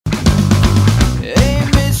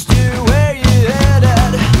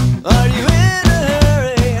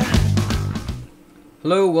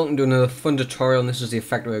Hello, welcome to another fun tutorial, and this is the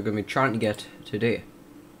effect we're going to be trying to get today.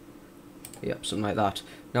 Yep, something like that.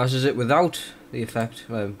 Now this is it without the effect,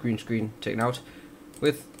 green screen taken out,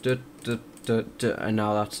 with and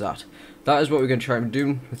now that's that. That is what we're going to try and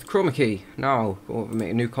do with Chroma key. Now, go over, make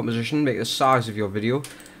a new composition, make the size of your video,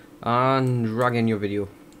 and drag in your video.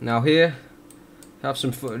 Now here, have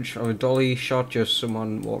some footage of a dolly shot, just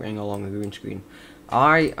someone walking along a green screen.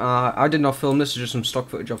 I did not film this, it's just some stock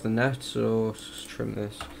footage off the net, so let's just trim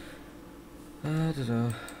this.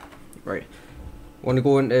 Right. Want to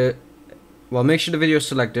go into, well, make sure the video is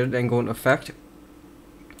selected, then go into Effect,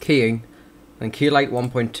 Keying, then Key Light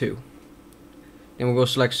 1.2. Then we'll go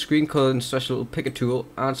select Screen Color and special little picker tool,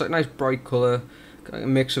 and it's like a nice bright color, a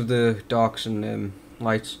mix of the darks and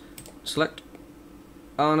lights. Select,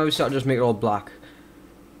 and obviously I'll just make it all black.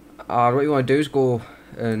 What you want to do is go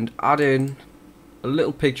and add in a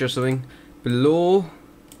little picture or something below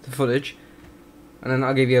the footage, and then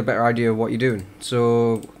I'll give you a better idea of what you're doing.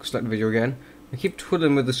 So select the video again and keep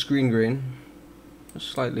twiddling with the screen grain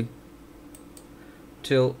just slightly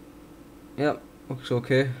till, yep, looks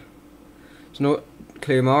okay. There's no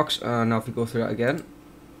clear marks, and now if we go through that again,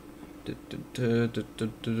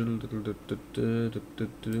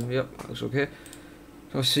 yep, looks okay.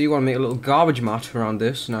 So see, you want to make a little garbage mat around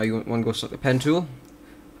this. Now you want to go select the pen tool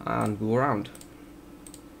and go around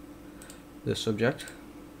the subject.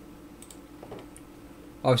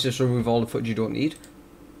 Obviously just remove all the footage you don't need.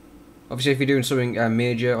 Obviously if you're doing something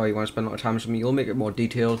major, or you want to spend a lot of time on something, you'll make it more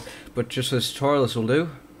detailed, but just for this tutorial this will do.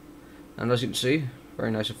 And as you can see, very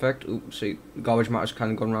nice effect. Oops, see, the garbage mat has kind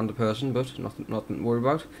of gone around the person, but nothing to worry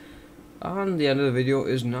about. And the end of the video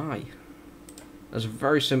is nigh. That's a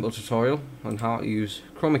very simple tutorial on how to use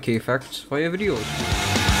chroma key effects for your videos.